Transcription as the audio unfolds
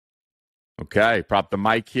Okay, prop the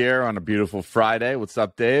mic here on a beautiful Friday. What's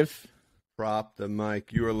up, Dave? Prop the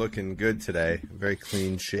mic. You are looking good today. Very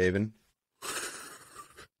clean shaven.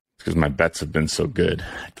 Because my bets have been so good.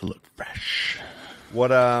 I have to look fresh. What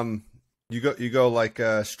you go like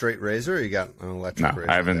a straight razor, or you got an electric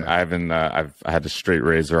razor? I've had a straight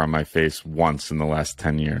razor on my face once in the last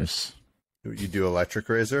 10 years. You do electric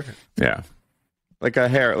razor? Yeah. Like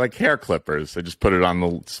hair clippers. I just put it on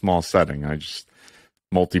the small setting. I just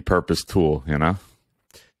multi-purpose tool, you know?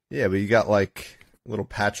 Yeah, but you got like little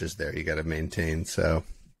patches there you got to maintain, so.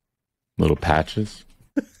 Little patches?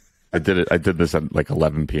 I did this at like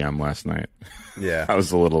 11 p.m. last night. Yeah. I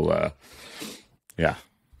was a little, yeah.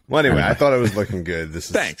 Well, anyway, I thought it was looking good. This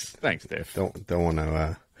is Thanks, Dave. Don't want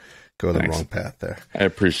to go the wrong path there. I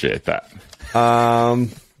appreciate that. You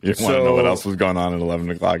want to know what else was going on at 11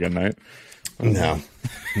 o'clock at night? No.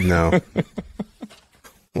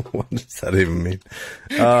 What does that even mean?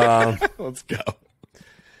 Let's go.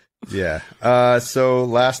 Yeah. So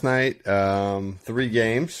last night, 3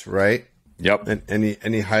 games, right? Yep. And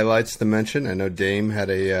any highlights to mention? I know Dame had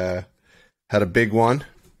a big one.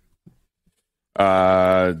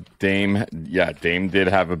 Dame did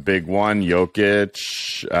have a big one. Jokic.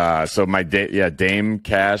 So Dame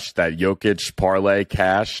cashed that. Jokic parlay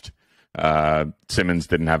cashed. Simmons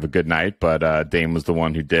didn't have a good night, but Dame was the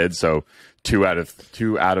one who did. So two out of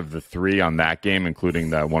the 3 on that game, including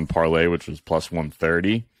that one parlay, which was plus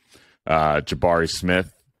 130. Jabari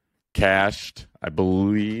Smith cashed, I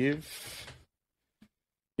believe.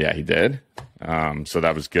 Yeah, he did. So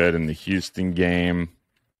that was good in the Houston game.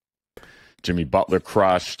 Jimmy Butler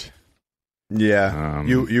crushed. Yeah,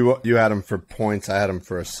 you had him for points. I had him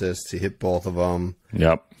for assists. He hit both of them.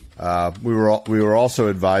 Yep. We were also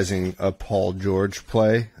advising a Paul George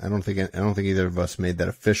play. I don't think either of us made that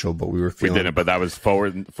official, but we were feeling. We didn't, but that was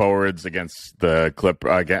forwards against the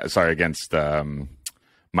against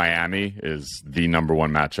Miami is the number 1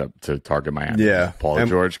 matchup to target Miami. Yeah, Paul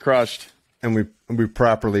George crushed, and we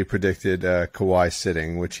properly predicted Kawhi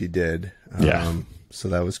sitting, which he did. So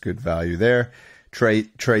that was good value there. Trey, who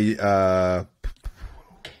am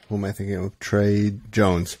I thinking of? Trey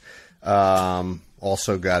Jones.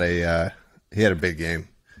 Also got he had a big game.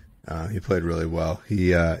 He played really well.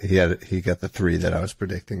 He got the 3 that I was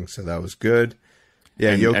predicting, so that was good.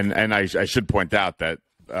 Yeah, and I should point out that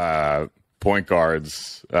point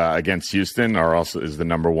guards against Houston is the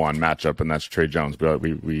number 1 matchup, and that's Trey Jones. But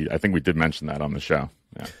I think we did mention that on the show.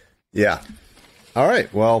 Yeah. All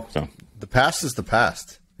right. Well, the past is the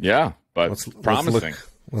past. Yeah, but promising.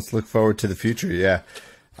 Let's look forward to the future. Yeah.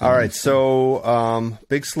 All right, so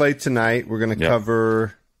big slate tonight. We're gonna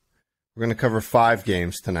cover 5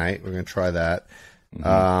 games tonight. We're gonna try that.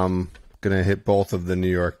 Gonna hit both of the New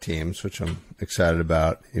York teams, which I'm excited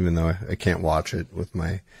about, even though I can't watch it with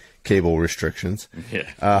my cable restrictions.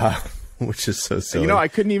 Yeah. Which is so silly. You know, I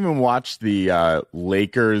couldn't even watch the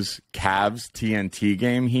Lakers Cavs TNT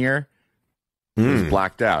game here. It was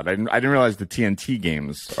blacked out. I didn't realize the TNT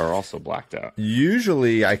games are also blacked out.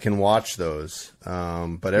 Usually I can watch those,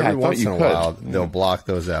 but every once in a while they'll block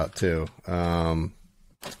those out too.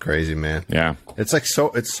 It's crazy, man. Yeah, it's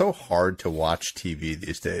so hard to watch TV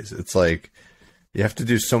these days. It's like you have to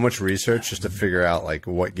do so much research just to figure out like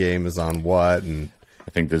what game is on what. And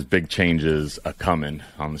I think there's big changes coming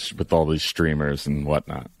with all these streamers and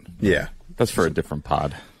whatnot. Yeah, that's for a different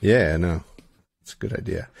pod. Yeah, I know. It's a good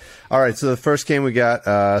idea. All right, so the first game we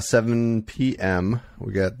got 7 p.m.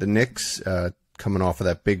 We got the Knicks coming off of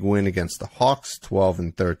that big win against the Hawks,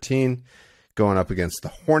 12-13, going up against the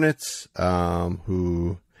Hornets,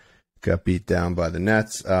 who got beat down by the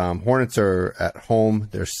Nets. Hornets are at home.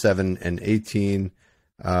 They're 7-18.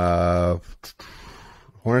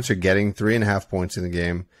 Hornets are getting 3.5 points in the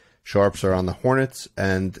game. Sharps are on the Hornets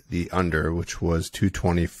and the under, which was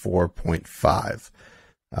 224.5.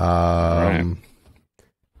 Right.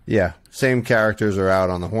 Yeah, same characters are out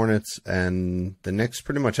on the Hornets, and the Knicks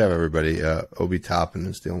pretty much have everybody. Obi Toppin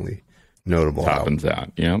is the only notable. Toppin's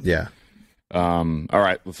out. Yeah. All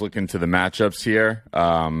right, let's look into the matchups here.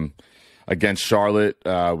 Against Charlotte,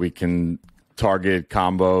 we can target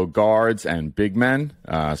combo guards and big men.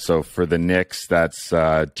 So for the Knicks, that's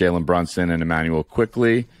Jalen Brunson and Emmanuel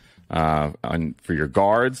Quickley for your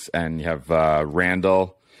guards, and you have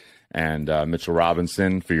Randall and Mitchell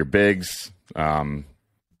Robinson for your bigs.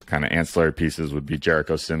 Kind of ancillary pieces would be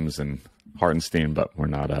Jericho Sims and Hartenstein, but we're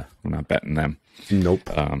not betting them. Nope.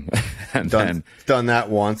 And done that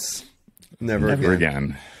once. Never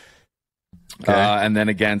again. Okay. And then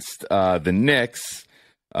against the Knicks,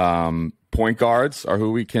 point guards are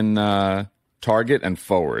who we can target, and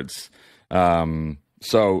forwards.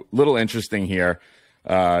 So little interesting here.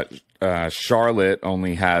 Charlotte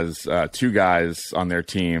only has 2 guys on their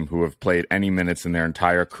team who have played any minutes in their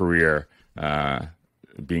entire career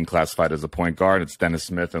being classified as a point guard. It's Dennis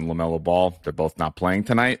Smith and LaMelo Ball. They're both not playing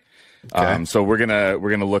tonight. Okay. So we're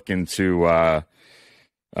gonna look into you're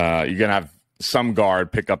gonna have some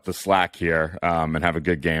guard pick up the slack here and have a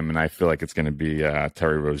good game, and I feel like it's gonna be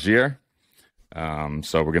Terry Rozier.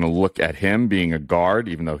 So we're gonna look at him being a guard,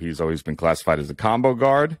 even though he's always been classified as a combo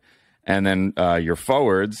guard. And then your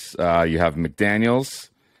forwards, you have McDaniels,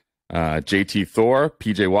 JT Thor,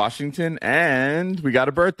 PJ Washington, and we got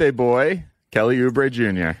a birthday boy, Kelly Oubre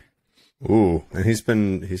Jr. Ooh, and he's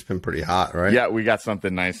been pretty hot, right? Yeah, we got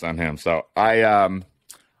something nice on him. So I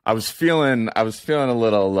was feeling a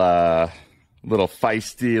little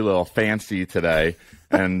feisty, a little fancy today,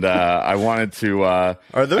 and I wanted to.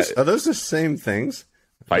 Are those the same things?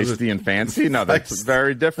 Feisty and fancy? No, that's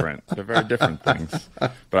very different. They're very different things.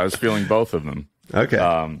 But I was feeling both of them. Okay.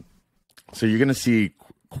 So you're going to see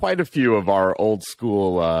quite a few of our old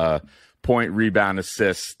school point, rebound,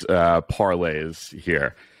 assist parlays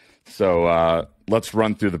here. So let's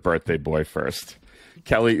run through the birthday boy first.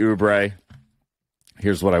 Kelly Oubre.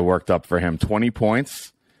 Here's what I worked up for him. 20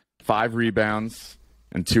 points, 5 rebounds,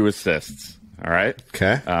 and 2 assists. All right?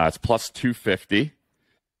 Okay. It's plus 250.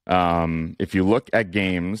 If you look at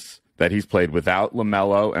games that he's played without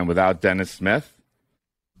LaMelo and without Dennis Smith,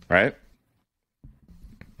 right?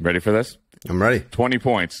 Ready for this? I'm ready. 20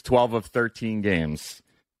 points, 12 of 13 games,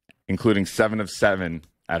 including 7 of 7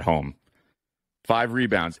 at home. 5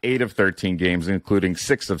 rebounds, 8 of 13 games, including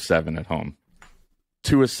 6 of 7 at home.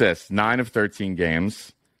 2 assists, 9 of 13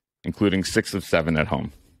 games, including 6 of 7 at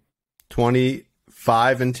home.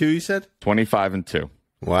 25 and 2, you said? 25 and 2.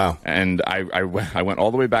 Wow. And I went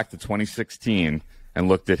all the way back to 2016 and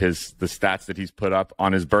looked at the stats that he's put up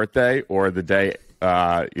on his birthday or the day,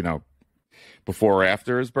 before or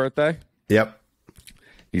after his birthday. Yep.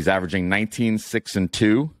 He's averaging 19, 6, and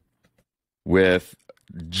 2 with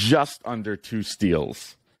just under 2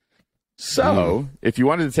 steals. So if you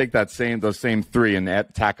wanted to take those same 3 and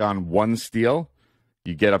tack on 1 steal,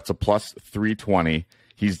 you get up to plus 320.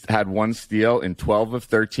 He's had 1 steal in 12 of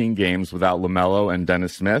 13 games without LaMelo and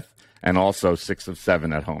Dennis Smith, and also 6 of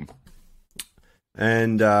 7 at home.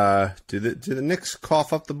 And do the Knicks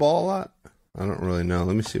cough up the ball a lot? I don't really know.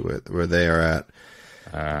 Let me see where they are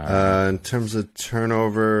at. In terms of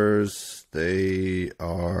turnovers, they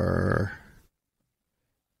are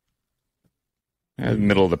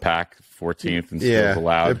middle of the pack, 14th, and steals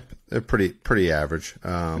allowed. They're pretty average.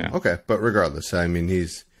 Okay, but regardless, I mean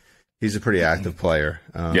he's a pretty active player.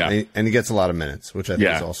 And he gets a lot of minutes, which I think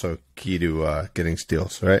is also key to getting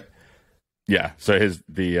steals, right? Yeah. So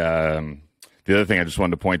the other thing I just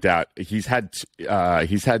wanted to point out, he's had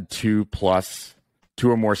 2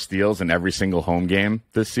 or more steals in every single home game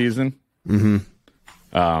this season.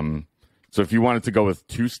 Mm-hmm. So if you wanted to go with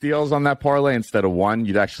 2 steals on that parlay instead of 1,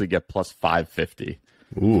 you'd actually get plus 550.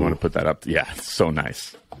 Ooh. You want to put that up? Yeah, it's so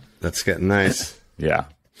nice. That's getting nice. Yeah.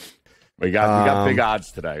 We got big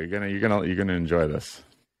odds today. You're gonna enjoy this.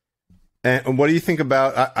 And what do you think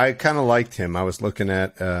about? I kind of liked him. I was looking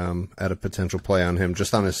at a potential play on him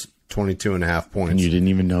just on his 22.5 points. And you didn't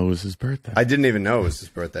even know it was his birthday. I didn't even know it was his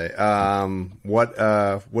birthday. What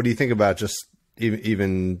do you think about just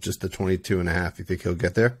even just the 22.5? You think he'll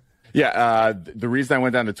get there? Yeah. The reason I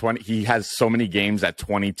went down to 20, he has so many games at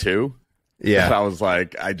 22. Yeah. I was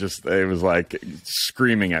like, it was like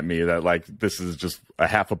screaming at me that like this is just a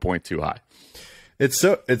half a point too high. It's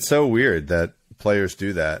so weird that players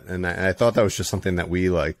do that, and I thought that was just something that we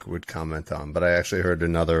would comment on. But I actually heard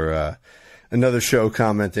another show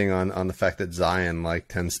commenting on the fact that Zion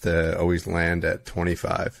tends to always land at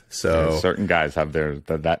 25. So certain guys have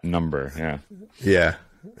that number. Yeah. Yeah.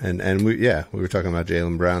 And we were talking about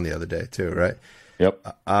Jaylen Brown the other day too, right? Yep.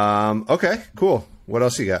 Okay, cool. What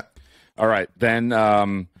else you got? All right,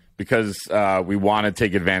 then because we want to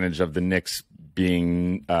take advantage of the Knicks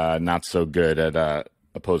being not so good at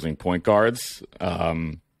opposing point guards,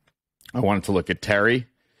 I wanted to look at Terry.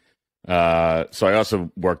 So I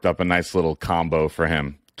also worked up a nice little combo for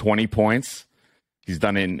him. 20 points. He's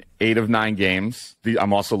done it in 8 of 9 games.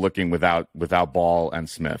 I'm also looking without Ball and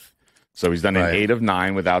Smith. So he's done in 8 of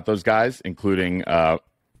 9 without those guys, including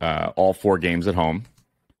all 4 games at home.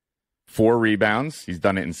 4 rebounds. He's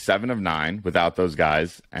done it in 7 of 9 without those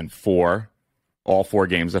guys, and all 4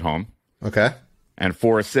 games at home. Okay. And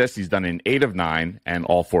 4 assists. He's done in 8 of 9 and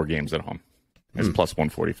all 4 games at home. It's plus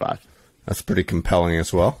 145. That's pretty compelling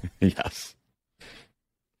as well. Yes.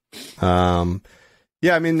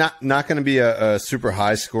 Yeah, I mean, not going to be a super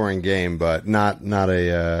high scoring game, but not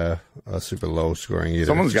a super low scoring either.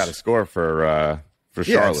 Someone's got to score for for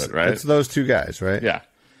Charlotte, right? It's those two guys, right? Yeah.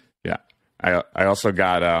 I also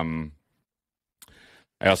got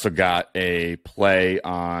a play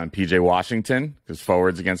on PJ Washington because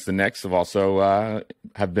forwards against the Knicks have also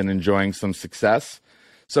have been enjoying some success.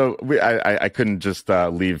 So I couldn't just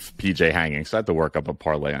leave PJ hanging, so I had to work up a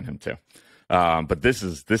parlay on him too. But this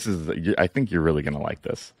is I think you're really gonna like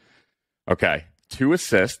this. Okay, 2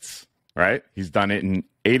 assists, right? He's done it in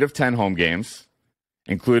 8 of 10 home games,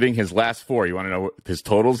 including his last 4. You want to know his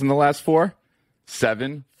totals in the last 4?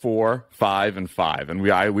 7, 4, 5, and 5, and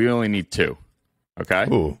we only need 2. Okay.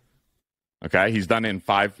 Ooh. Okay. He's done it in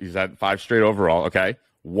 5. He's had 5 straight overall. Okay.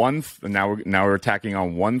 Now we're attacking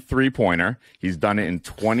on 1 3-pointer. He's done it in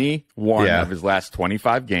 21 of his last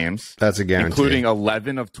 25 games. That's a guarantee, including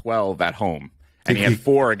 11 of 12 at home, and he had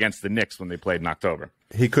 4 against the Knicks when they played in October.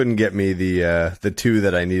 He couldn't get me the 2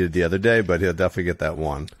 that I needed the other day, but he'll definitely get that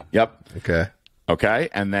 1. Yep. Okay.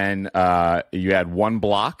 And then you had 1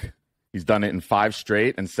 block. He's done it in 5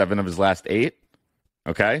 straight and 7 of his last 8.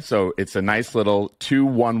 Okay, so it's a nice little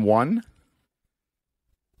 2-1-1,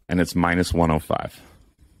 and it's minus 105.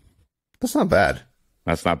 That's not bad.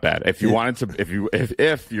 That's not bad. If you wanted to, if you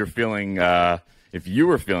were feeling a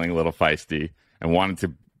little feisty and wanted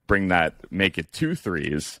to make it 2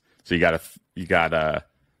 threes, so you got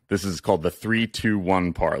this is called the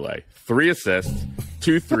 3-2-1 parlay. 3 assists,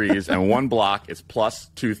 2 threes, and 1 block is plus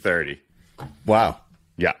 230. Wow.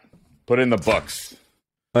 Yeah. Put it in the books.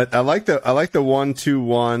 I like the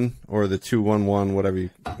 1-2-1 or the 2-1-1, whatever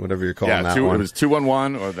you're calling that one. It was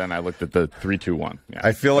 2-1-1, or then I looked at the 3-2-1. Yeah.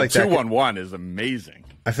 I feel like 2-1-1 is amazing.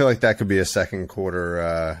 I feel like that could be a second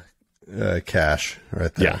quarter cash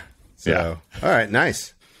right there. Yeah. So, all right,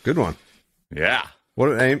 nice, good one. Yeah.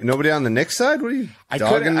 What? Nobody on the Knicks side? What are you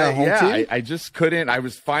dogging the home team? I just couldn't. I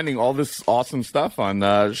was finding all this awesome stuff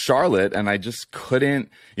on Charlotte, and I just couldn't.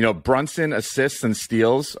 Brunson assists and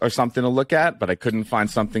steals are something to look at, but I couldn't find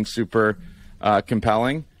something super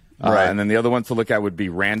compelling. Right. And then the other one to look at would be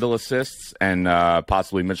Randall assists and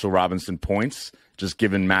possibly Mitchell Robinson points, just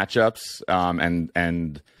given matchups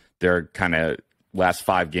and their kind of last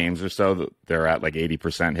 5 games or so. They're at like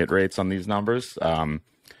 80% hit rates on these numbers.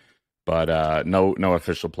 But no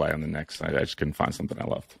official play on the Knicks. I just couldn't find something I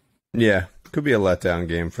loved. Yeah, could be a letdown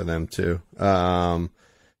game for them too. I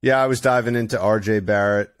was diving into RJ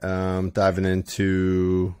Barrett, diving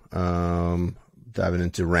into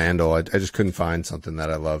Randall. I just couldn't find something that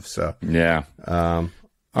I love. So yeah, all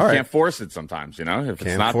right. Can't force it sometimes, if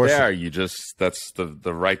it's not there, you just that's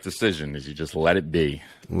the right decision is you just let it be.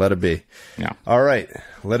 Let it be. Yeah. All right,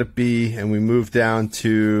 let it be, and we move down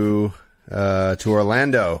to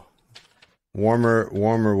Orlando.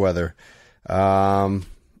 Warmer weather.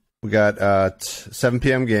 We got 7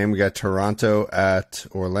 p.m. game. We got Toronto at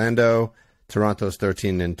Orlando. Toronto's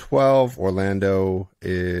 13-12. Orlando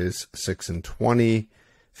is 6-20.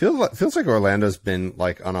 Feels like Orlando's been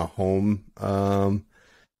like on a home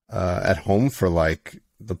at home for like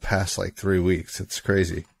the past like 3 weeks. It's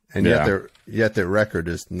crazy, and yet their record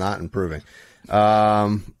is not improving.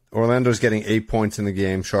 Orlando's getting 8 points in the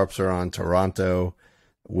game. Sharps are on Toronto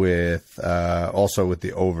with also with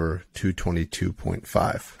the over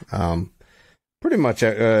 222.5. Pretty much,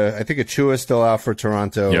 I think Achua is still out for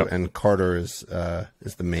Toronto, and Carter is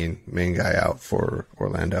the main guy out for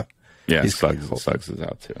Orlando. Yeah, Suggs is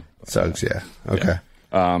out too. Suggs, yeah. Okay.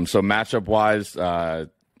 Yeah. So matchup wise,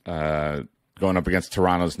 going up against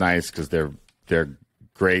Toronto's nice because they're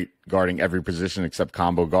great guarding every position except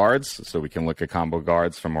combo guards. So we can look at combo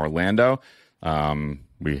guards from Orlando.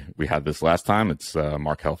 We had this last time. It's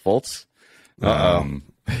Markelle Fultz.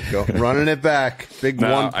 Running it back.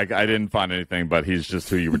 No, I didn't find anything, but he's just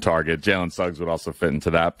who you would target. Jalen Suggs would also fit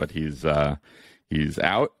into that, but he's out.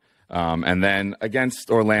 And then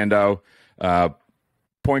against Orlando,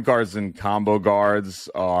 point guards and combo guards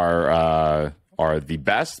are the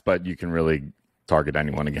best, but you can really target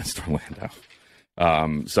anyone against Orlando.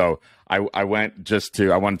 So I wanted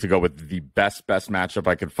to go with the best matchup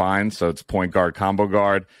I could find. So it's point guard, combo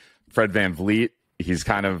guard. Fred VanVleet, he's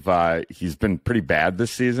he's been pretty bad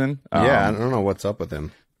this season. I don't know what's up with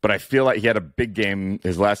him. But I feel like he had a big game.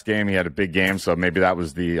 His last game, he had a big game. So maybe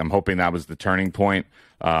I'm hoping that was the turning point.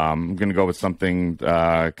 I'm going to go with something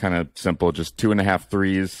kind of simple, just 2.5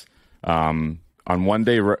 threes. On one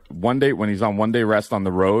day when he's on 1 day rest on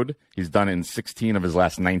the road, he's done it in 16 of his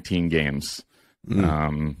last 19 games.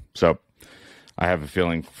 So I have a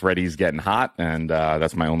feeling Freddie's getting hot, and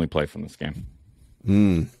that's my only play from this game.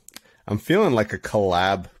 I'm feeling like a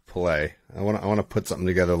collab play. I want to put something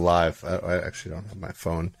together live. I actually don't have my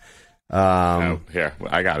phone. Here,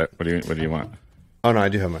 I got it. What do you want? Oh no, I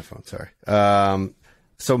do have my phone. Sorry.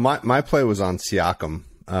 So my play was on Siakam.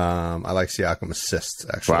 I like Siakam assists,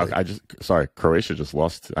 actually. Well, Croatia just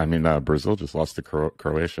lost. I mean, Brazil just lost to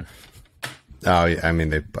Croatia. Oh, yeah. I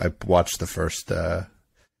mean, I watched the first, the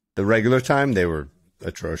regular time. They were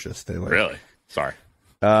atrocious. They Really? Sorry.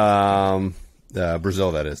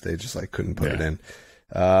 Brazil, that is. They just couldn't put it in.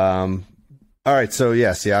 All right. So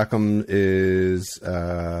yeah, Siakam is,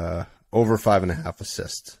 over 5.5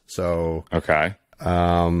 assists. So, okay.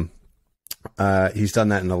 He's done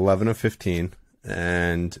that in 11 of 15.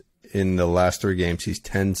 And in the last 3 games, he's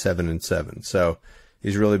 10, 7, and 7. So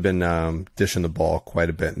he's really been dishing the ball quite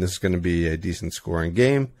a bit. And this is going to be a decent scoring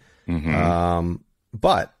game. Mm-hmm.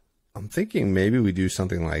 But I'm thinking maybe we do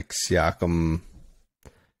something like Siakam.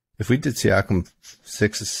 If we did Siakam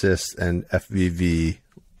 6 assists and FVV,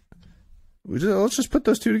 let's just put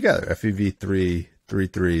those two together. FVV 3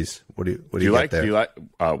 threes. What do you like there? Do you like?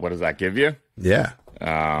 What does that give you? Yeah.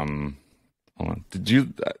 Hold on. Did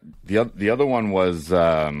you? The other one was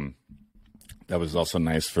that was also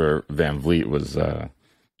nice for Van Vliet was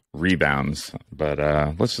rebounds, but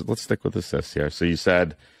let's stick with assists here. So you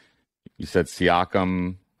said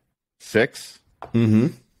Siakam 6. Mm-hmm.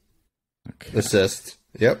 Okay. Assists.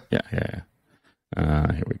 Yep. Yeah.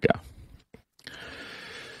 Here we go.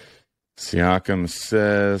 Siakam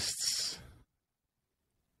assists.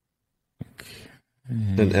 Okay.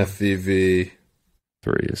 And FVV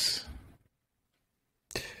 3s.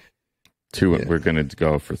 2. Yeah. We're gonna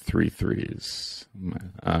go for 3 threes.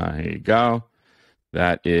 Here you go.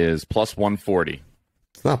 That is plus 140.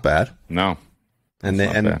 It's not bad. No. And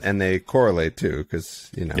they correlate too,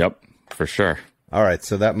 because Yep, for sure. All right,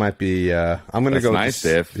 so that might be. I'm going to go nice,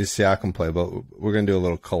 with the Siakam play, but we're going to do a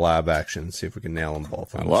little collab action, see if we can nail them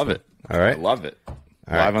both. I love it. All right, I love it. All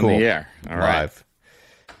Live right, on the air. All right. Live.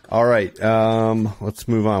 All right, let's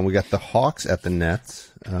move on. We got the Hawks at the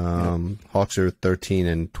Nets. Hawks are 13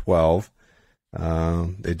 and 12.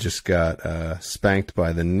 They just got spanked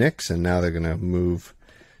by the Knicks, and now they're going to move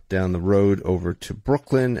down the road over to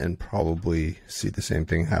Brooklyn and probably see the same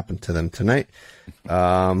thing happen to them tonight.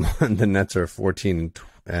 The Nets are 14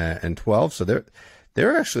 and 12, so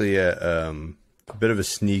they're actually a bit of a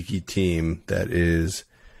sneaky team that is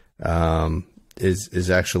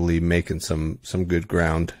actually making some good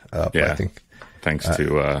ground up. Yeah, I think thanks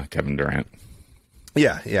to Kevin Durant.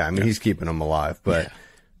 Yeah. I mean, he's keeping them alive, but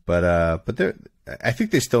I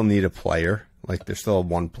think they still need a player. They're still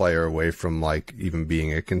one player away from even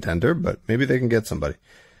being a contender, but maybe they can get somebody.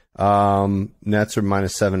 Nets are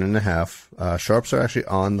minus 7.5. Sharps are actually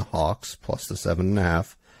on the Hawks plus the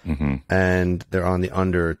 7.5, and they're on the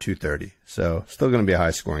under 230. So still going to be a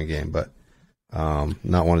high scoring game, but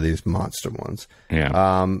not one of these monster ones.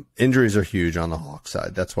 Yeah. Injuries are huge on the Hawks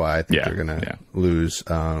side. That's why I think they're going to lose.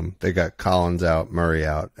 They got Collins out, Murray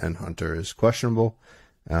out, and Hunter is questionable.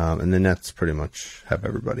 And the Nets pretty much have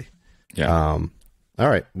everybody. Yeah. All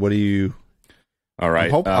right. What do you? All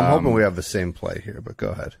right. I'm hoping we have the same play here, but go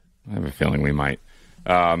ahead. I have a feeling we might.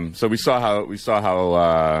 So we saw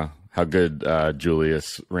how good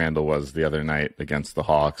Julius Randle was the other night against the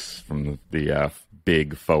Hawks from the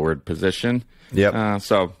big forward position. Yep.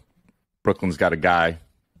 So Brooklyn's got a guy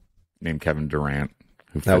named Kevin Durant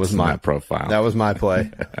who fits that was my profile. That was my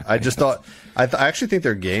play. I just thought I actually think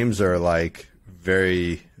their games are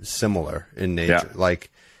very similar in nature. Yeah.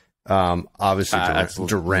 Obviously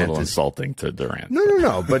Durant is is insulting to Durant.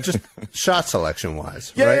 No, but just shot selection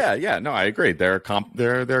wise. Yeah, right? yeah. No, I agree. They're a comp.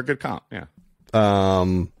 They're a good comp. Yeah.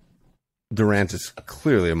 Durant is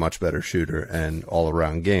clearly a much better shooter and all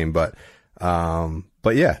around game, but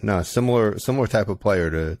yeah, no, similar type of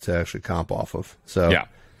player to actually comp off of. So yeah.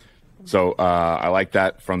 So I like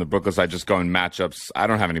that from the Brooklyn side. Just going matchups. I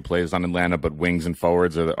don't have any plays on Atlanta, but wings and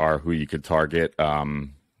forwards are who you could target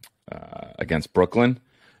against Brooklyn.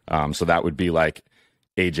 So that would be like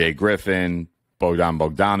AJ Griffin, Bogdan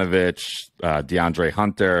Bogdanovic, DeAndre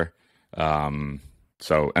Hunter. And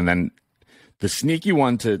then the sneaky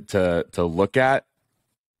one to look at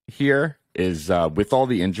here is with all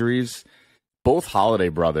the injuries, both Holiday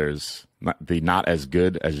brothers, the not as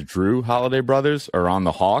good as Drew Holiday brothers, are on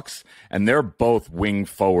the Hawks, and they're both wing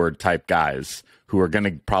forward type guys who are going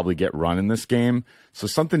to probably get run in this game. So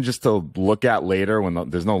something just to look at later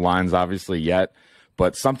when there's no lines obviously yet.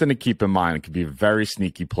 But something to keep in mind. It could be a very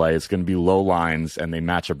sneaky play. It's going to be low lines, and they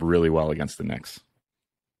match up really well against the Knicks.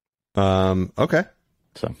 Okay.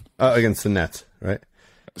 So against the Nets, right?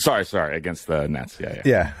 Sorry, against the Nets.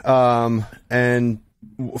 Yeah. And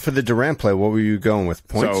for the Durant play, what were you going with?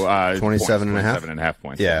 Points? So 27.5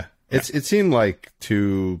 points. Yeah. It seemed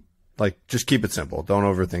just keep it simple. Don't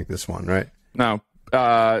overthink this one, right? No.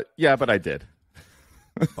 Yeah, but I did.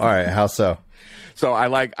 All right, how so? So I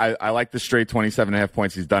like the straight 27.5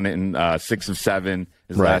 points. He's done it in 6 of 7.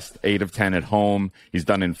 His last 8 of 10 at home. He's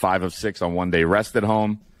done it in 5 of 6 on one day rest at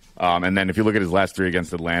home. And then if you look at his last 3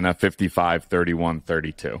 against Atlanta, 55, 31,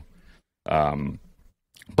 32.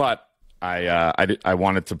 But I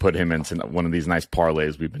wanted to put him into one of these nice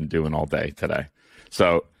parlays we've been doing all day today.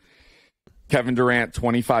 So Kevin Durant,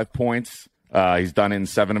 25 points. He's done it in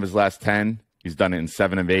 7 of his last 10. He's done it in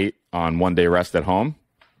 7 of 8 on one day rest at home.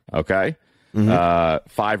 Okay.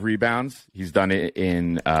 5 rebounds. He's done it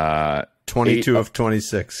in 22 of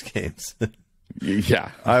 26 games.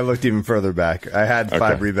 Yeah. I looked even further back. I had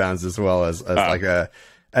 5 rebounds as well as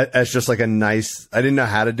just like a nice, I didn't know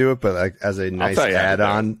how to do it, but like as a nice add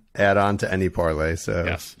on to any parlay. So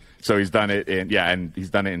yes. So he's done it and he's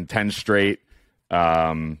done it in 10 straight.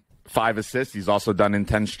 5 assists. He's also done in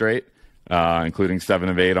 10 straight, including 7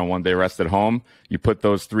 of 8 on one day rest at home. You put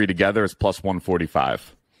those 3 together, it's plus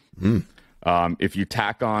 145. If you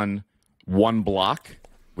tack on 1 block,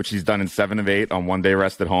 which he's done in 7 of 8 on one day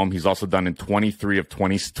rest at home, he's also done in 23 of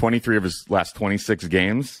his last 26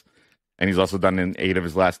 games, and he's also done in 8 of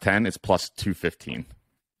his last 10. It's plus 215.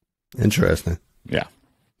 Interesting. Yeah.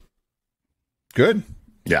 Good.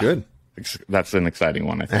 Yeah. Good. That's an exciting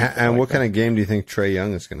one, I think. And what kind of game do you think Trae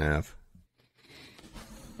Young is going to have?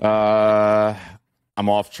 I'm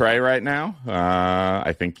off Trey right now.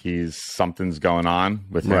 I think something's going on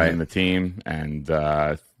with him and the team, and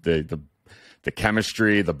the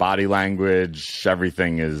chemistry, the body language,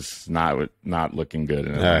 everything is not looking good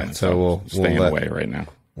in Atlanta. Right, so we'll staying away right now.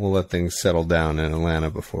 We'll let things settle down in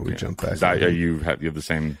Atlanta before we jump back. You have the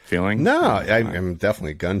same feeling? No, I'm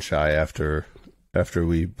definitely gun shy after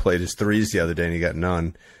we played his threes the other day and he got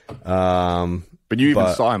none. But you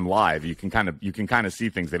even saw him live. You can kind of see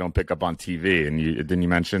things they don't pick up on TV. And didn't you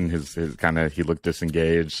mention his kind of, he looked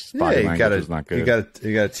disengaged. Body language was not good. You got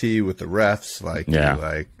to tee with the refs.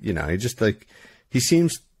 He just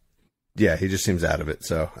seems out of it.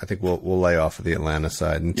 So I think we'll lay off of the Atlanta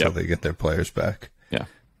side until they get their players back. Yeah.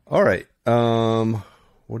 All right.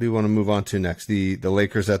 What do you want to move on to next? The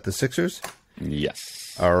Lakers at the Sixers?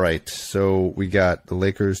 Yes. All right. So we got the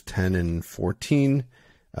Lakers 10-14.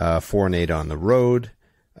 4-8 on the road,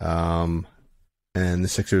 and the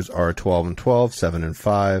Sixers are 12-12,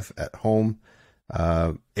 7-5 at home.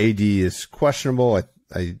 AD is questionable.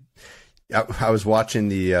 I was watching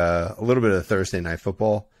a little bit of Thursday Night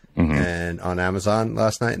Football and on Amazon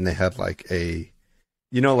last night, and they had like like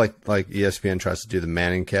ESPN tries to do the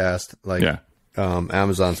Manning cast.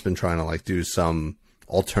 Amazon's been trying to like do some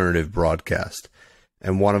alternative broadcast,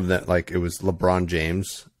 and one of them it was LeBron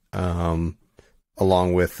James.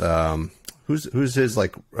 Along with who's his his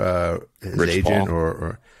Rich agent Paul.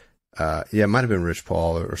 or it might have been Rich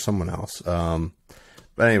Paul or someone else.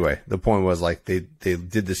 But anyway, the point was they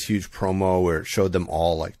did this huge promo where it showed them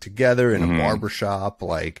all together in a barbershop. It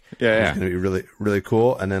was going to be really, really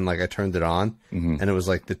cool. And then I turned it on and it was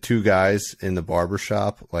the 2 guys in the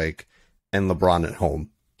barbershop and LeBron at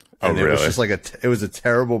home. And it was just it was a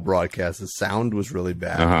terrible broadcast. The sound was really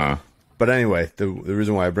bad. But anyway, the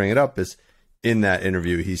reason why I bring it up is, in that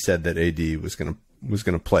interview, he said that AD was gonna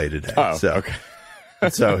play today. Oh, so, okay.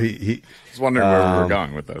 So he was wondering where we were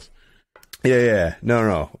going with this. Yeah.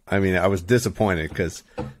 No. I mean, I was disappointed because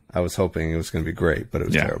I was hoping it was going to be great, but it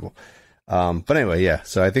was terrible. But anyway, yeah.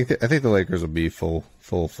 So I think the Lakers will be full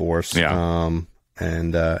force. Yeah.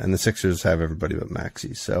 And the Sixers have everybody but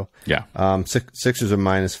Maxey. So yeah. Sixers are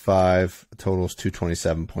 -5. Totals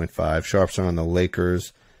 227.5. Sharps are on the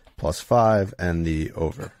Lakers +5 and the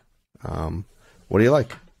over. What do you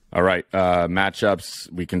like? All right,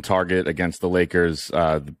 matchups we can target against the Lakers.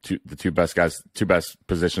 The two best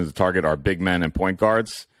positions to target are big men and point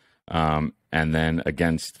guards. And then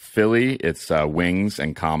against Philly, it's wings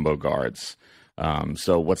and combo guards.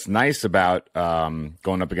 So what's nice about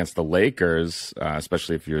going up against the Lakers,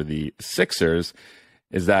 especially if you're the Sixers,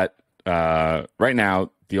 is that right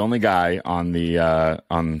now the only guy on the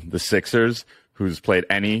Sixers who's played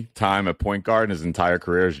any time at point guard in his entire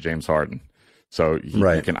career is James Harden. So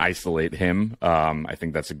you can isolate him. I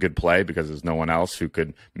think that's a good play because there's no one else who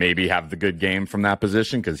could maybe have the good game from that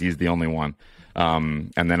position because he's the only one.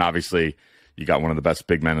 And then obviously you got one of the best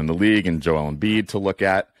big men in the league and Joel Embiid to look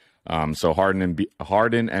at. So Harden and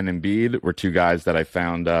Embiid were 2 guys that I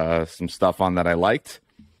found some stuff on that I liked.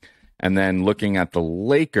 And then looking at the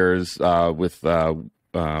Lakers with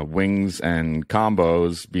wings and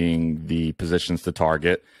combos being the positions to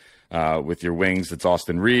target. With your wings, it's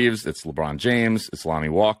Austin Reeves, it's LeBron James, it's Lonnie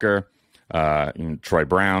Walker. Troy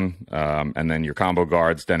Brown, and then your combo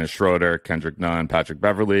guards, Dennis Schroeder, Kendrick Nunn, Patrick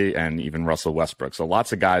Beverley, and even Russell Westbrook. So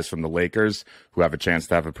lots of guys from the Lakers who have a chance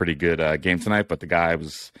to have a pretty good game tonight. But the guy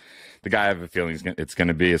I have a feeling it's going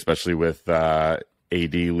to be, especially with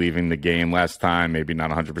AD leaving the game last time, maybe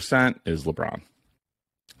not 100%, is LeBron.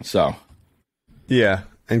 So, yeah,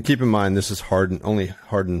 and keep in mind this is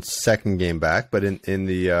Harden's second game back, but in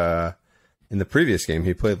the previous game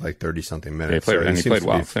he played like 30-something minutes. Yeah, he played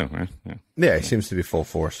well too, right? Yeah, he seems to be full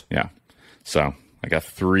force. Yeah. So I got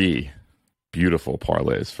 3 beautiful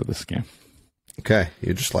parlays for this game. Okay,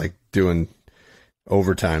 you're just like doing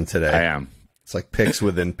overtime today. I am. It's like picks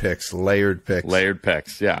within picks, layered picks. Layered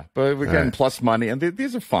picks, yeah. But we're getting plus money, and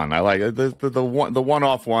these are fun. I like the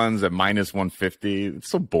one-off ones at minus 150.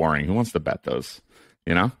 It's so boring. Who wants to bet those?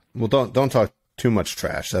 You know? Well, don't talk too much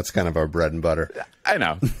trash. That's kind of our bread and butter. I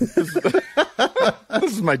know. This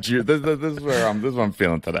is my juice. This is what I'm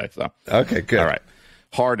feeling today. So okay, good. All right.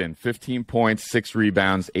 Harden, 15 points, 6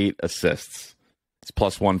 rebounds, 8 assists. It's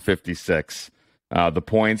plus 156. The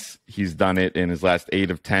points, he's done it in his last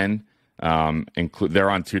 8 of 10. They're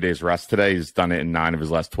on 2 days rest today. He's done it in 9 of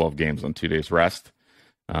his last 12 games on 2 days rest.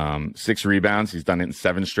 6 rebounds. He's done it in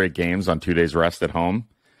 7 straight games on 2 days rest at home.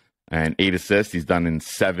 And 8 assists. He's done in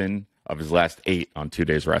 7 of his last 8 on 2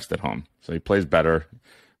 days rest at home. So he plays better.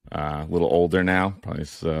 A little older now. Probably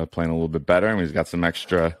playing a little bit better. I mean, he's got some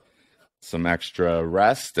extra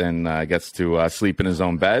rest and gets to sleep in his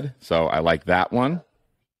own bed. So I like that one.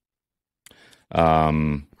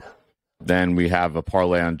 Then we have a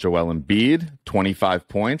parlay on Joel Embiid, 25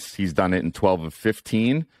 points. He's done it in 12 of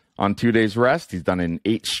 15 on 2 days rest. He's done it in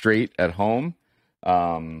 8 straight at home.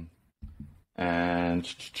 And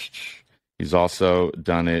he's also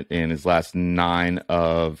done it in his last 9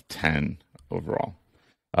 of 10 overall.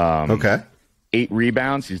 Okay. 8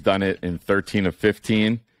 rebounds. He's done it in 13 of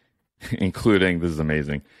 15, including, this is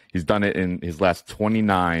amazing, he's done it in his last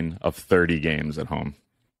 29 of 30 games at home.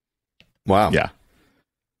 Wow. Yeah.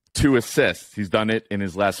 2 assists. He's done it in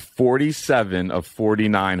his last 47 of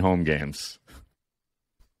 49 home games.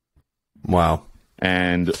 Wow.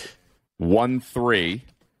 And 1 3,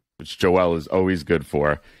 which Joel is always good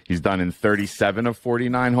for. He's done in 37 of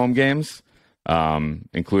 49 home games,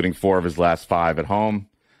 including 4 of his last 5 at home.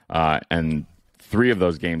 And 3 of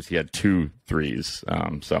those games he had 2 threes.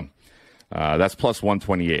 So that's plus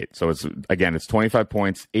 128. So it's 25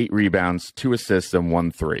 points, 8 rebounds, 2 assists, and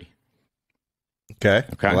 1 3. Okay.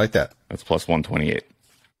 I like that. That's plus 128.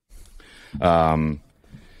 I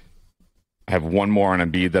have one more on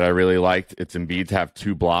Embiid that I really liked. It's Embiid to have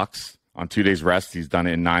 2 blocks on 2 days rest. He's done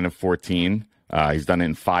it in 9 of 14. He's done it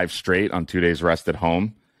in 5 straight on 2 days rest at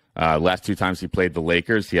home. Last 2 times he played the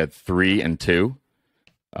Lakers, he had 3 and 2.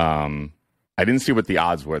 I didn't see what the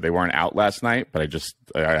odds were. They weren't out last night, but I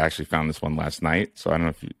actually found this one last night. So I don't know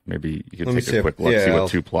if maybe you could take a quick look, see what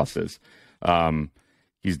 2 plus is.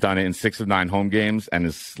 He's done it in 6 of 9 home games and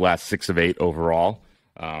his last 6 of 8 overall.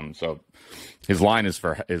 So his line is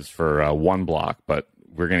for 1 block, but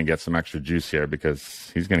we're going to get some extra juice here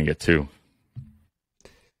because he's going to get 2.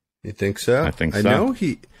 You think so? I think so. I know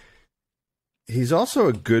he's also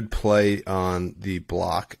a good play on the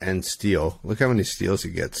block and steal. Look how many steals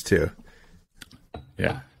he gets too.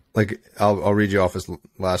 Yeah. Like I'll read you off his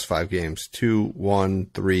last 5 games: 2,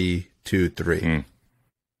 1, 3, 2, 3.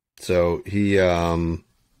 So he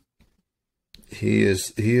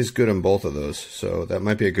is good in both of those. So that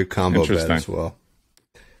might be a good combo bet as well.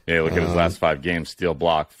 Yeah, look at his last 5 games: steal,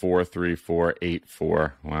 block, 4, 3, 4, 8,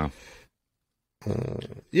 4. Wow.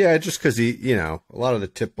 Yeah, just because he, a lot of the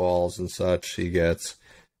tip balls and such he gets.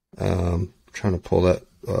 Trying to pull that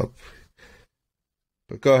up.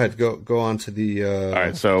 But go ahead, go on to the. All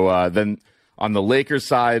right, so then on the Lakers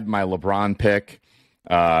side, my LeBron pick.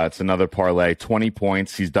 It's another parlay, 20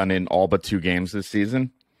 points. He's done it in all but 2 games this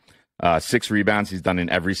season. 6 rebounds. He's done in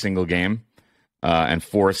every single game. And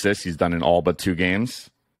 4 assists. He's done in all but 2 games.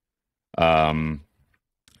 And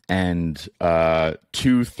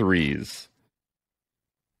 2 threes.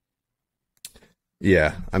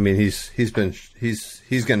 Yeah, I mean he's going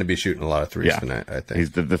to be shooting a lot of threes tonight. I think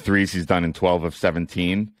he's the threes he's done in 12 of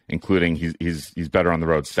 17, including he's better on the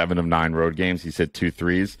road. 7 of 9 road games he's hit 2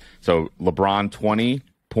 threes. So LeBron 20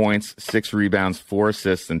 points, 6 rebounds, 4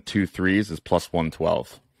 assists, and 2 threes is plus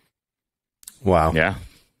 112. Wow. Yeah,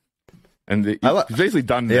 and he's basically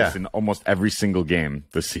done this in almost every single game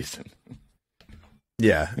this season.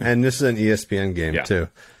 Yeah, and this is an ESPN game too.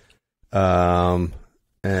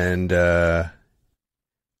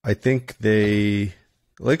 I think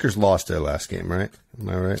Lakers lost their last game, right? Am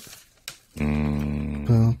I right?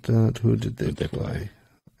 Who did they play?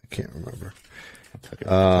 I can't remember.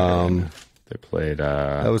 They played.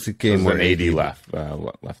 That was a game where an 80 left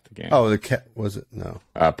the game. Oh, was it? No.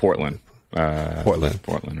 Portland.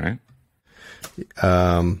 Portland, right?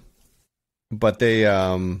 But they,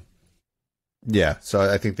 yeah. So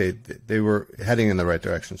I think they were heading in the right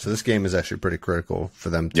direction. So this game is actually pretty critical for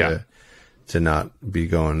them to not be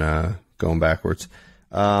going backwards.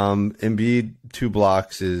 Embiid 2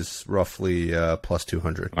 blocks is roughly plus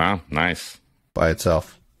 200. Wow, nice by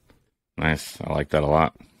itself. Nice, I like that a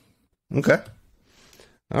lot. Okay.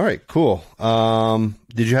 All right, cool.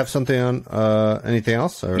 Did you have something on anything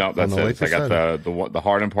else? Or no, that's it. I got side? the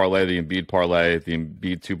Harden parlay, the Embiid parlay, the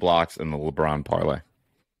Embiid 2 blocks, and the LeBron parlay.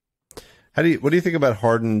 What do you think about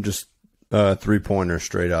Harden just 3-pointer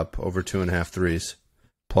straight up over 2.5 threes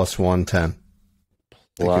plus 110?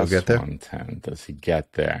 Think he'll get there? 110. Does he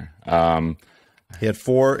get there? He had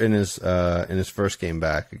 4 in his first game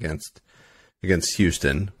back against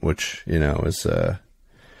Houston, which is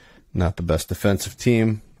not the best defensive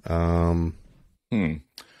team. And he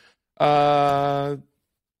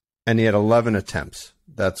had 11 attempts.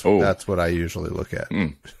 That's what I usually look at.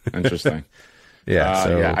 Interesting.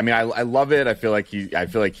 Yeah. I mean, I love it. I feel like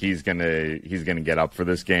he's gonna get up for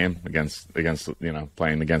this game against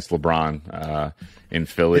playing against LeBron in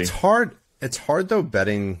Philly. It's hard though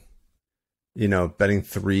betting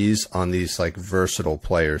threes on these like versatile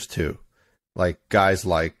players too, like guys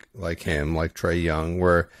like him, like Trae Young,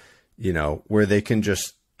 where they can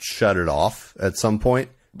just shut it off at some point.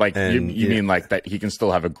 Like you mean like that he can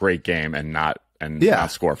still have a great game and not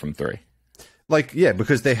score from 3. Like, yeah,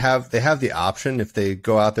 because they have the option if they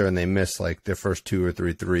go out there and they miss like their first 2 or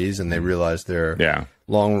 3 threes and they realize their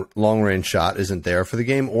long range shot isn't there for the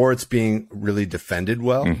game, or it's being really defended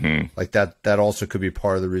well. Mm-hmm. Like that also could be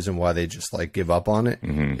part of the reason why they just like give up on it.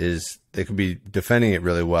 Mm-hmm. Is they could be defending it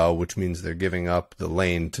really well, which means they're giving up the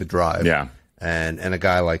lane to drive. Yeah, and a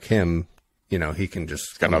guy like him, he can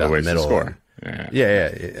just got other ways to score.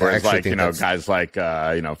 Yeah. Whereas guys like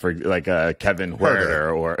Kevin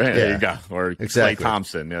Huerter or exactly. Klay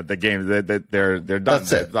Thompson, the game they're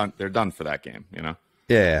done. They're done for that game.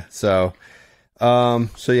 Yeah. So I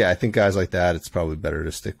think guys like that, it's probably better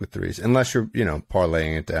to stick with threes unless you're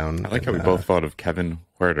parlaying it down. I like how we both thought of Kevin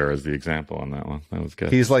Huerter as the example on that one. That was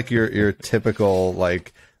good. He's like your typical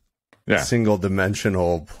single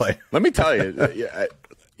dimensional player. Let me tell you.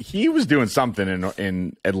 He was doing something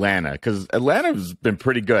in Atlanta because Atlanta's been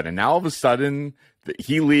pretty good, and now all of a sudden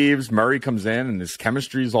he leaves. Murray comes in, and his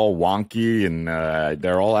chemistry's all wonky, and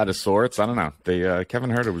they're all out of sorts. I don't know. Kevin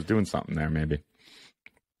Huerter was doing something there, maybe.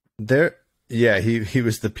 He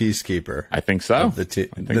was the peacekeeper. I think so. Of the team,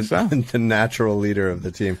 the natural leader of the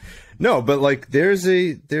team. No, but there's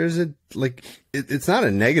a it's not a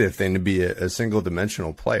negative thing to be a single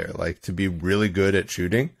dimensional player. Like to be really good at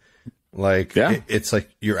shooting. It's like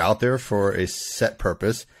you're out there for a set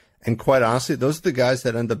purpose, and quite honestly, those are the guys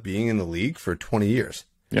that end up being in the league for 20 years.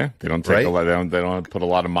 Yeah, they don't take a lot. They don't put a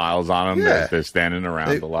lot of miles on them. Yeah. They're standing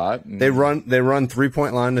around a lot. They run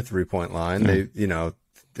 3-point line to 3-point line.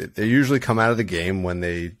 They usually come out of the game when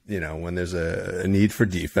when there's a need for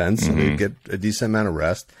defense, and they get a decent amount of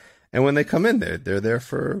rest. And when they come in, they're there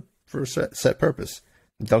for a set purpose.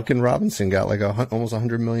 Duncan Robinson got like almost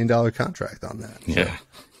 $100 million contract on that. So. Yeah.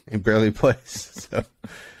 He barely plays. So.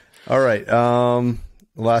 All right.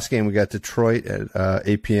 Last game, we got Detroit at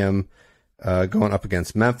 8 p.m. Going up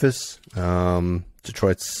against Memphis.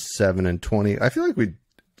 Detroit's 7-20. I feel like we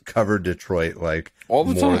covered Detroit all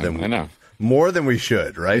the time. I know. More than we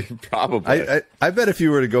should, right? Probably. I bet if you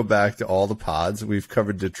were to go back to all the pods, we've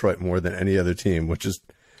covered Detroit more than any other team, which is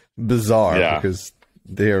bizarre because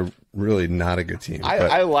they are really not a good team.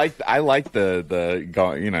 I like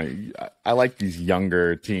these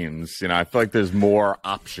younger teams. I feel like there's more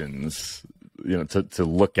options, to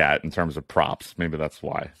look at in terms of props. Maybe that's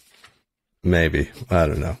why. Maybe. I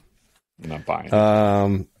don't know. I'm not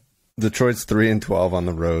buying. Detroit's 3-12 on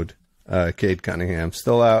the road. Cade Cunningham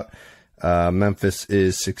still out. Memphis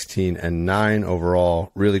is 16-9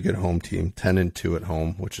 overall. Really good home team. 10-2 at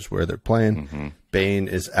home, which is where they're playing. Mm-hmm. Bane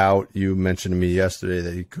is out. You mentioned to me yesterday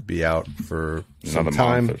that he could be out for some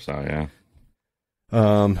time. Month or so,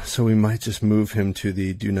 yeah. So we might just move him to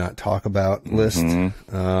the do not talk about list.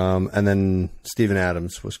 Mm-hmm. And then Steven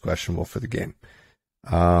Adams was questionable for the game.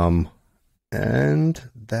 And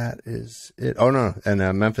that is it. Oh, no. And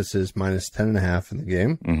Memphis is minus 10.5 in the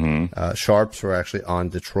game. Mm-hmm. Sharps were actually on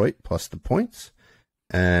Detroit plus the points.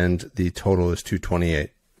 And the total is 228.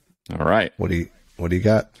 All right. What do you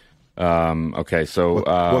got? Okay, so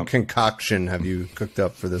what concoction have you cooked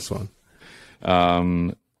up for this one?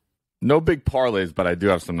 No big parlays, but I do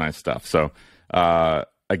have some nice stuff. So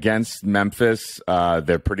against Memphis,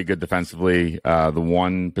 they're pretty good defensively. The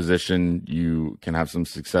one position you can have some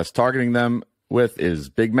success targeting them with is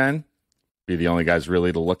big men. Be the only guys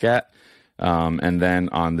really to look at. And then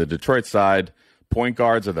on the Detroit side, point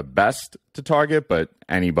guards are the best to target, but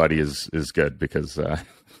anybody is good because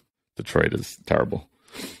Detroit is terrible.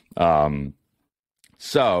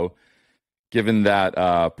 So given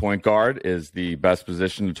that point guard is the best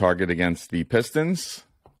position to target against the Pistons,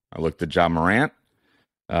 I looked at Ja Morant.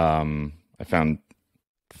 I found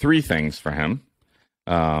 3 things for him.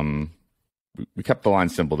 We kept the line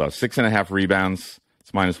simple, though. 6.5 rebounds.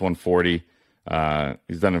 It's minus 140.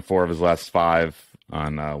 He's done in 4 of his last 5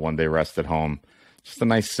 on one-day rest at home. Just a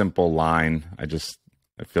nice, simple line. I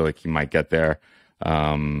feel like he might get there.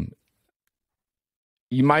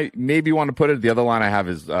 You might maybe want to put it. The other line I have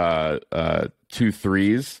is 2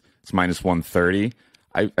 threes. It's minus 130.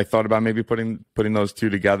 I thought about maybe putting those 2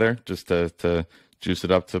 together just to juice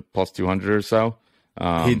it up to plus 200 or so.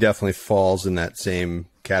 He definitely falls in that same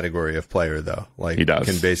category of player, though. Like, he does.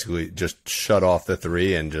 Can basically just shut off the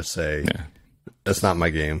 3 and just say, that's not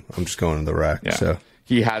my game. I'm just going to the rack. Yeah. So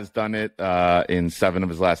he has done it in 7 of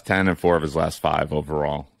his last 10 and 4 of his last 5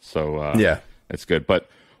 overall. So it's good. But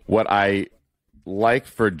what I like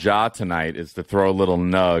for Ja tonight is to throw a little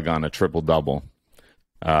nug on a triple-double.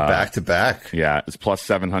 Back to back. Yeah, it's plus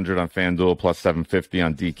 700 on FanDuel, plus 750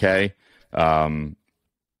 on DK.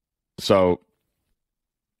 So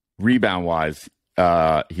rebound wise,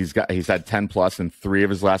 he's had 10 plus in 3 of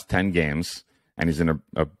his last 10 games, and he's in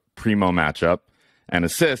a primo matchup. And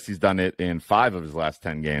assists, he's done it in 5 of his last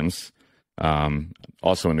 10 games,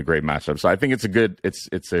 also in a great matchup. So I think it's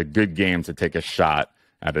a good game to take a shot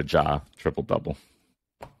at a Ja triple double.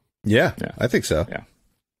 Yeah, I think so. Yeah.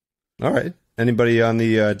 All right. Anybody on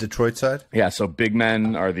the Detroit side? Yeah, so big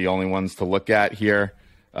men are the only ones to look at here.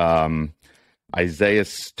 Isaiah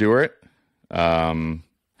Stewart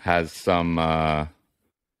has some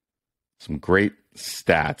great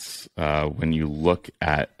stats when you look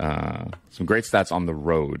at some great stats on the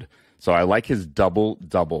road. So I like his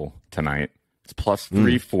double-double tonight. It's plus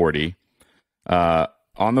 340.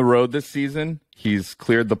 On the road this season, he's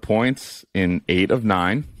cleared the points in 8 of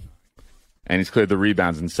 9, and he's cleared the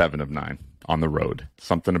rebounds in 7 of 9 on the road.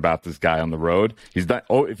 Something about this guy on the road. He's done.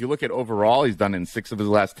 Oh, if you look at overall, he's done it in 6 of his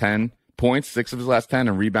last 10 points, 6 of his last 10,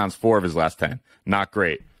 and rebounds 4 of his last 10. Not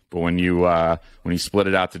great, but when you split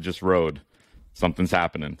it out to just road, something's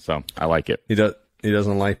happening. So I like it. He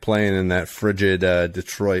doesn't like playing in that frigid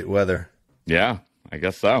Detroit weather. Yeah, I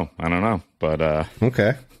guess so. I don't know, but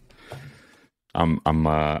okay.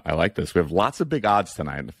 I like this. We have lots of big odds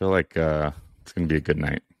tonight. I feel like it's going to be a good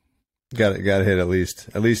night. Got to hit at least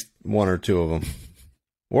 1 or 2 of them,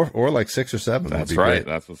 or like 6 or 7. That's right. Great.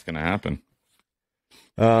 That's what's going to happen.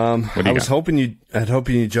 I was hoping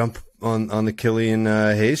you jump on the Killian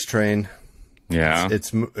Hayes train. Yeah,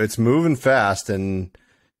 it's moving fast, and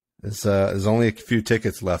there's only a few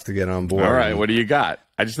tickets left to get on board. All right, what do you got?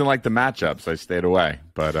 I just didn't like the matchup, so I stayed away.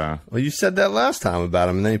 But well, you said that last time about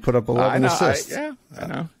him, and then you put up 11 assists. I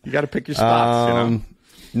know. You got to pick your spots.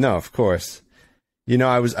 No, of course.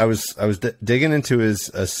 I was digging into his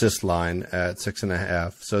assist line at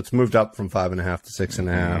 6.5, so it's moved up from 5.5 to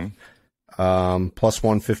 6.5. Plus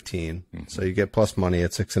 115, so you get plus money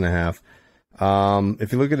at 6.5.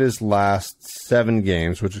 If you look at his last 7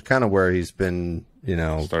 games, which is kind of where he's been,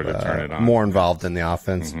 started to turn it on. More involved in the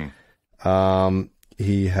offense.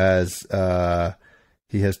 He has done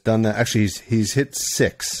that. Actually, he's hit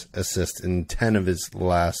 6 assists in 10 of his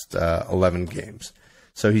last 11 games.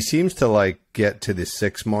 So he seems to get to the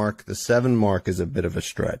 6 mark. The 7 mark is a bit of a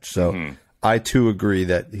stretch. So I too agree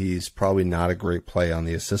that he's probably not a great play on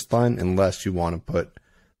the assist line unless you want to put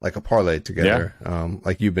like a parlay together,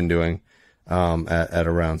 like you've been doing at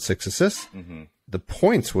around 6 assists. The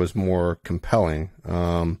points was more compelling.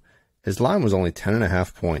 His line was only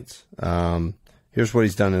 10.5 points. Here's what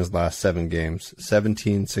he's done in his last 7 games: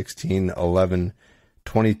 17, 16, 11,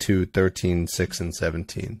 22, 13, 6, and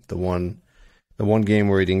 17. The one game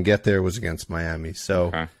where he didn't get there was against Miami.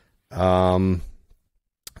 So,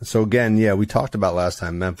 so again, we talked about last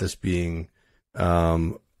time Memphis being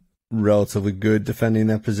relatively good defending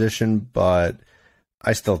that position, but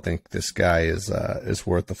I still think this guy is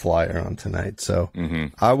worth the flyer on tonight. So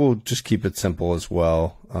I will just keep it simple as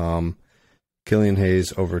well. Killian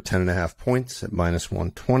Hayes over 10.5 points at minus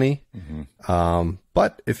 120.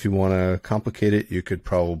 But if you want to complicate it, you could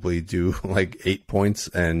probably do like 8 points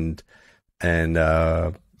and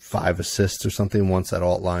 5 assists or something once that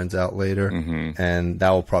alt line's out later, and that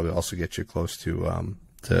will probably also get you close to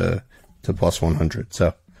plus 100.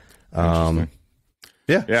 So,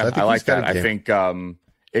 yeah, so I like that. I think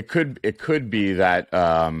it could be that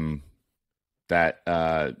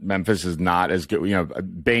Memphis is not as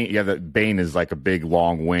good. Bane is like a big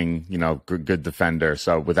long wing, good defender.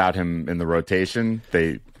 So without him in the rotation,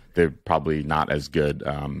 they're probably not as good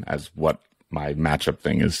as what my matchup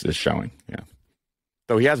thing is showing. Yeah.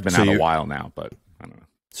 Though he has been out a while now, but I don't know.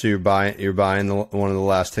 So you're buying one of the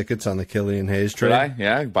last tickets on the Killian Hayes trade? Did I?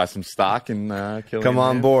 Yeah, buy some stock in Killian Come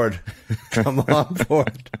on Hayes. board. Come on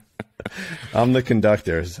board. I'm the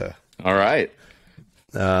conductor. So. All right.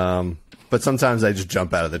 But sometimes I just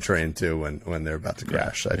jump out of the train too when they're about to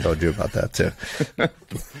crash. Yeah. I told you about that too.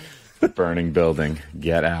 Burning building.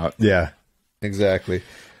 Get out. Yeah, exactly.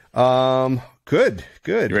 Good.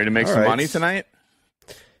 You ready to make some money tonight?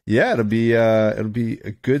 Yeah, it'll be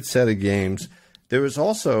a good set of games. There was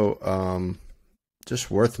also just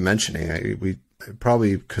worth mentioning. We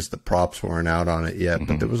probably because the props weren't out on it yet,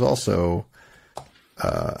 but there was also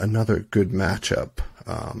another good matchup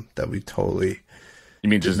that we totally. You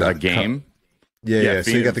mean just a game? Yeah.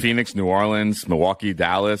 So you got Phoenix, New Orleans, Milwaukee,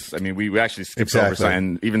 Dallas. I mean, we actually skipped over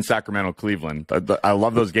and even Sacramento, Cleveland. I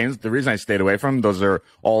love those games. The reason I stayed away from those are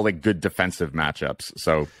all like good defensive matchups.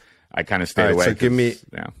 So I kind of stayed away. So give me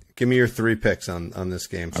your 3 picks on this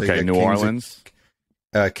game. So okay, New Orleans.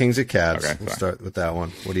 Kings at Cavs. Okay, we'll start with that one.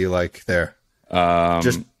 What do you like there?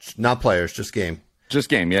 Just not players, just game. Just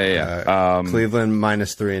game, yeah. Cleveland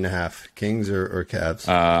 -3.5. Kings or Cavs?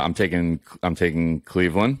 I'm taking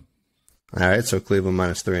Cleveland. All right, so Cleveland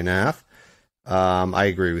 -3.5. I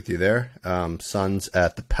agree with you there. Suns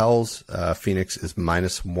at the Pels. Phoenix is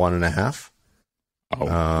 -1.5.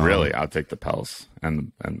 Oh, really? I'll take the Pels,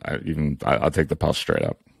 and I'll take the Pels straight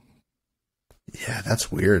up. Yeah, that's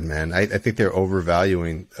weird, man. I think they're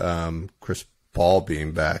overvaluing Chris Paul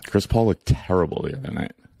being back. Chris Paul looked terrible the other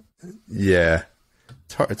night. Yeah.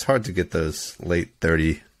 It's hard to get those late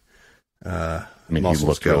 30 he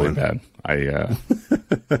looked going. really bad. I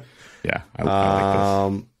like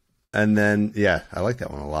this. And then, I like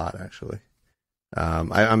that one a lot, actually.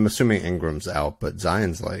 I'm assuming Ingram's out, but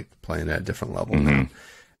Zion's like playing at a different level now.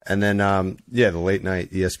 And then, the late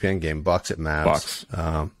night ESPN game, Bucks at Mavs.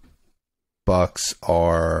 Bucks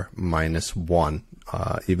are -1,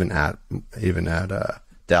 even at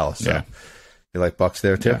Dallas. So yeah. You like Bucks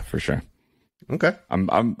there too? Yeah, for sure. Okay.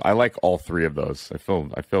 I like all 3 of those. I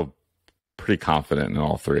feel pretty confident in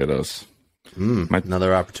all 3 of those.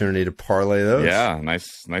 Another opportunity to parlay those. Yeah,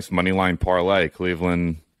 nice money line parlay.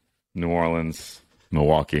 Cleveland, New Orleans,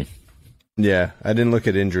 Milwaukee. Yeah, I didn't look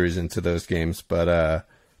at injuries into those games, but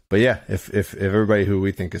yeah, if everybody who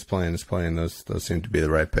we think is playing, those seem to be the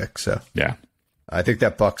right pick. So yeah, I think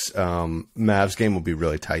that Bucks Mavs game will be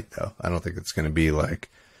really tight though. I don't think it's going to be like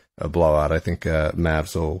a blowout. I think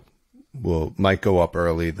Mavs might go up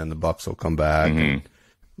early, then the Bucks will come back.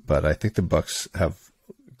 But I think the Bucks have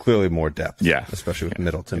clearly more depth. Yeah, especially with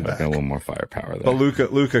Middleton back. A little more firepower there. But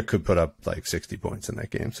Luka could put up like 60 points in that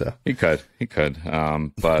game. So he could.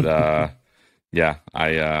 But yeah,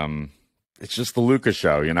 it's just the Luka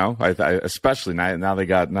show, I especially now they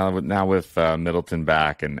got now with Middleton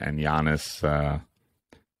back and Giannis.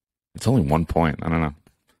 It's only 1 point. I don't know.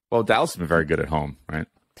 Well, Dallas has been very good at home, right?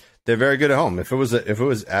 They're very good at home. If it was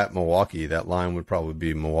at Milwaukee, that line would probably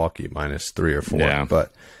be Milwaukee -3 or 4. Yeah.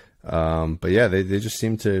 But yeah, they just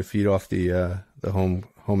seem to feed off the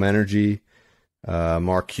home energy.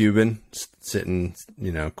 Mark Cuban sitting,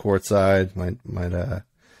 courtside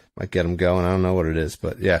might get them going. I don't know what it is,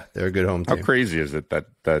 but yeah, they're a good home team. How crazy is it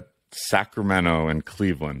that Sacramento and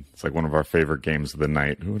Cleveland? It's like one of our favorite games of the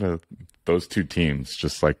night. Who would have those 2 teams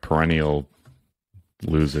just like perennial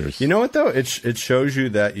losers? You know what though? It shows you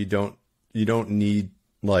that you don't need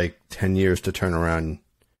like 10 years to turn around,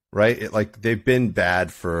 right? They've been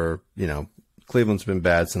bad for Cleveland's been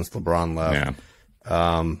bad since LeBron left.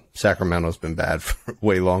 Yeah. Sacramento's been bad for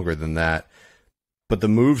way longer than that. But the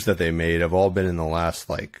moves that they made have all been in the last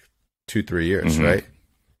like 2-3 years, right?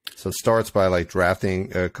 So it starts by like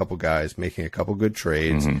drafting a couple guys, making a couple good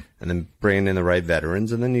trades, and then bringing in the right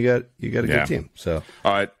veterans, and then you got a good team. So,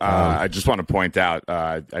 all right, I just want to point out.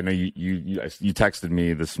 I know you texted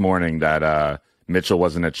me this morning that Mitchell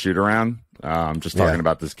wasn't at shoot around. Just talking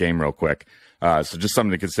about this game real quick. So just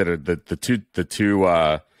something to consider.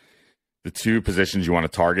 The two positions you want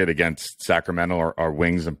to target against Sacramento are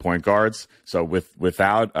wings and point guards. So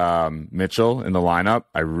without Mitchell in the lineup,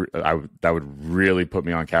 that would really put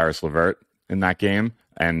me on Karis LeVert in that game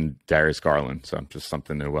and Darius Garland. So just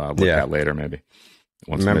something to look at later, maybe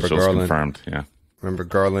once Mitchell's confirmed. Yeah. Remember,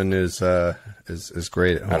 Garland is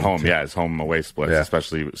great at home. Yeah, his home away splits,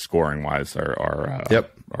 especially scoring wise,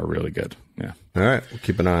 are really good. Yeah. All right, we'll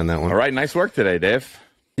keep an eye on that one. All right, nice work today, Dave.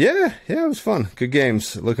 Yeah, it was fun. Good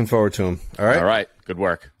games. Looking forward to them. All right. All right. Good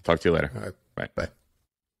work. Talk to you later. All right. Bye. Bye.